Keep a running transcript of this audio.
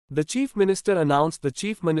The Chief Minister announced the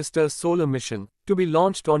Chief Minister's Solar Mission, to be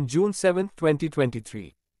launched on June 7,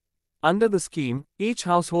 2023. Under the scheme, each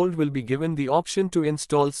household will be given the option to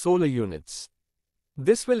install solar units.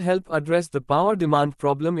 This will help address the power demand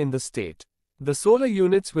problem in the state. The solar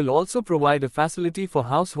units will also provide a facility for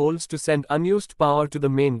households to send unused power to the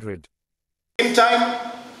main grid. At the same time,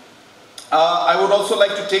 I would also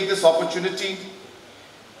like to take this opportunity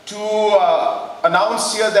to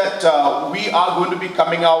announce here that we are going to be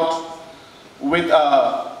coming out with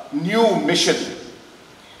a new mission.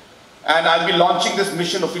 And I'll be launching this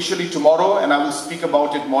mission officially tomorrow, and I will speak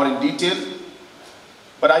about it more in detail.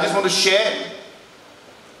 But I just want to share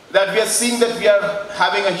that we are seeing that we are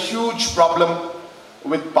having a huge problem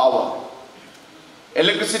with power.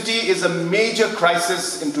 Electricity is a major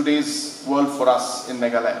crisis in today's world for us in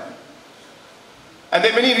Meghalaya. And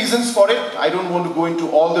there are many reasons for it. I don't want to go into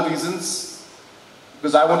all the reasons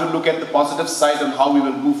because I want to look at the positive side on how we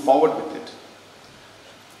will move forward with it.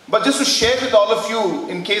 But just to share with all of you,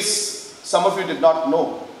 in case some of you did not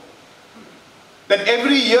know, that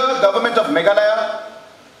every year government of Meghalaya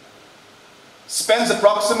spends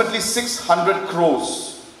approximately 600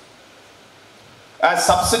 crores as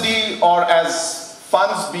subsidy or as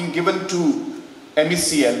funds being given to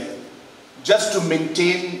MECL just to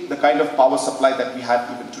maintain the kind of power supply that we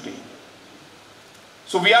have even today.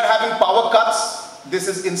 So we are having power cuts. This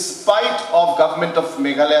is in spite of government of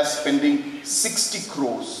Meghalaya spending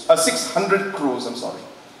 600 crores,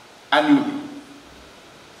 annually.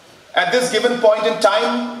 At this given point in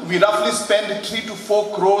time, we roughly spend 3 to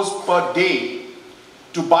 4 crores per day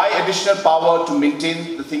to buy additional power to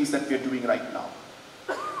maintain the things that we are doing right now.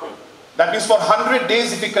 That means for 100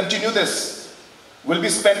 days, if we continue this, we'll be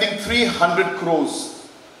spending 300 crores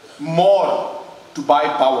more to buy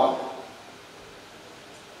power.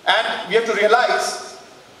 And we have to realize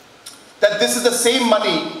that this is the same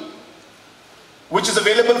money which is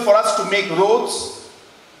available for us to make roads,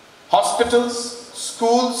 hospitals,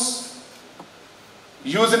 schools,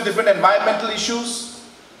 use in different environmental issues.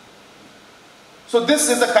 So this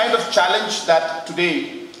is the kind of challenge that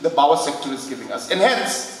today the power sector is giving us. And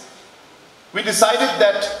hence, we decided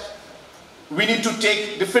that we need to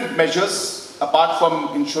take different measures apart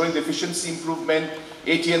from ensuring the efficiency improvement,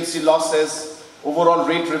 AT&C losses, overall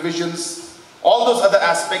rate revisions, all those other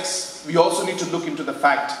aspects. We also need to look into the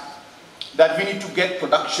fact that we need to get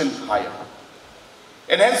production higher.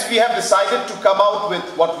 And hence we have decided to come out with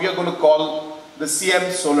what we are going to call the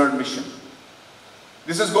CM Solar Mission.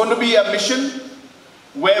 This is going to be a mission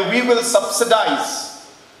where we will subsidize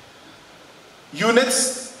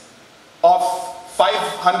units of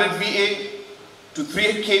 500 VA to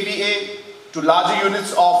 3 kVA, to larger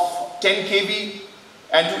units of 10 kV,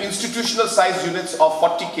 and to institutional size units of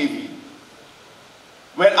 40 kV,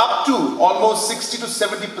 where up to almost 60 to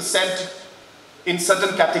 70% in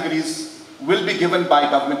certain categories will be given by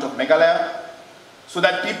government of Meghalaya, so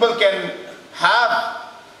that people can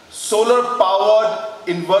have solar powered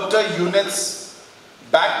inverter units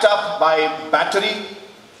backed up by battery,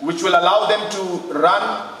 which will allow them to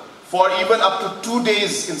run for even up to 2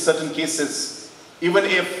 days in certain cases, even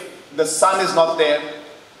if the sun is not there.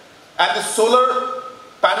 And the solar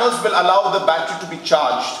panels will allow the battery to be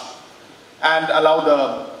charged and allow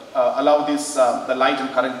the light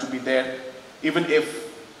and current to be there, even if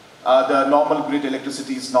the normal grid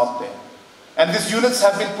electricity is not there. And these units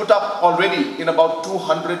have been put up already in about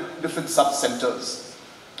 200 different sub-centers.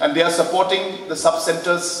 And they are supporting the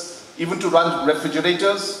sub-centers even to run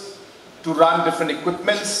refrigerators, to run different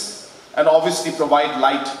equipments, and obviously provide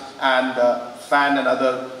light and fan and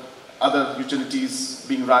other utilities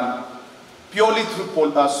being run purely through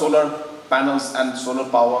solar panels and solar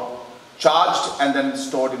power, charged and then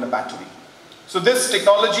stored in a battery. So this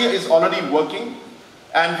technology is already working,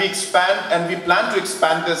 and we plan to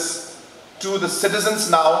expand this to the citizens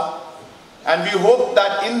now, and we hope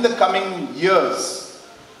that in the coming years,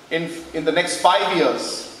 in the next 5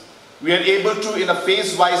 years, we are able to, in a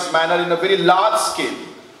phase-wise manner, in a very large scale.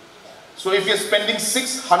 So if you're spending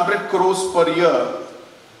 600 crores per year,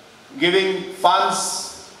 giving funds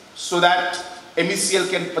so that MECL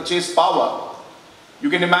can purchase power, you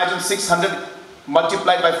can imagine 600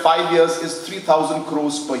 multiplied by 5 years is 3,000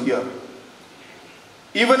 crores per year.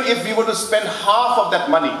 Even if we were to spend half of that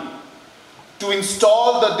money to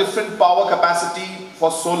install the different power capacity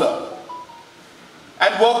for solar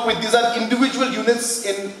and work with, these are individual units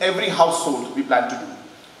in every household we plan to do.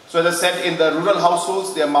 So as I said, in the rural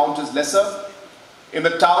households, the amount is lesser. In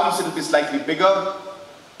the towns, it will be slightly bigger.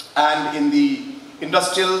 And in the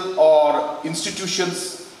industrial or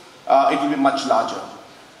institutions, it will be much larger.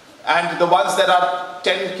 And the ones that are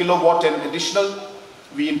 10 kilowatt and additional,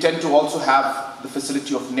 we intend to also have the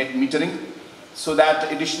facility of net metering, so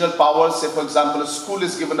that additional power, say for example, a school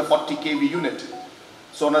is given a 40 kV unit.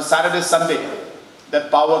 So on a Saturday, Sunday, that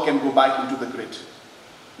power can go back into the grid.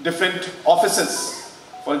 Different offices,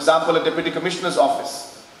 for example, a deputy commissioner's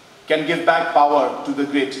office, can give back power to the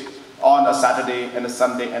grid on a Saturday and a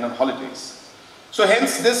Sunday and on holidays. So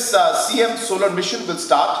hence this CM solar mission will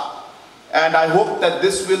start, and I hope that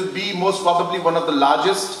this will be most probably one of the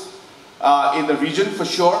largest in the region for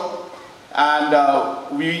sure.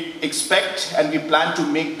 And we expect and we plan to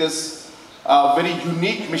make this a very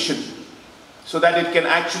unique mission, so that it can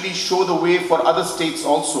actually show the way for other states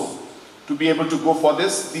also to be able to go for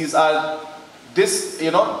this. These are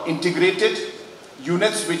integrated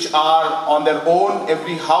units which are on their own.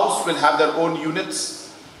 Every house will have their own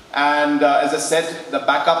units, and as I said, the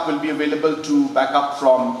backup will be available to back up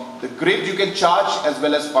from the grid you can charge, as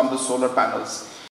well as from the solar panels.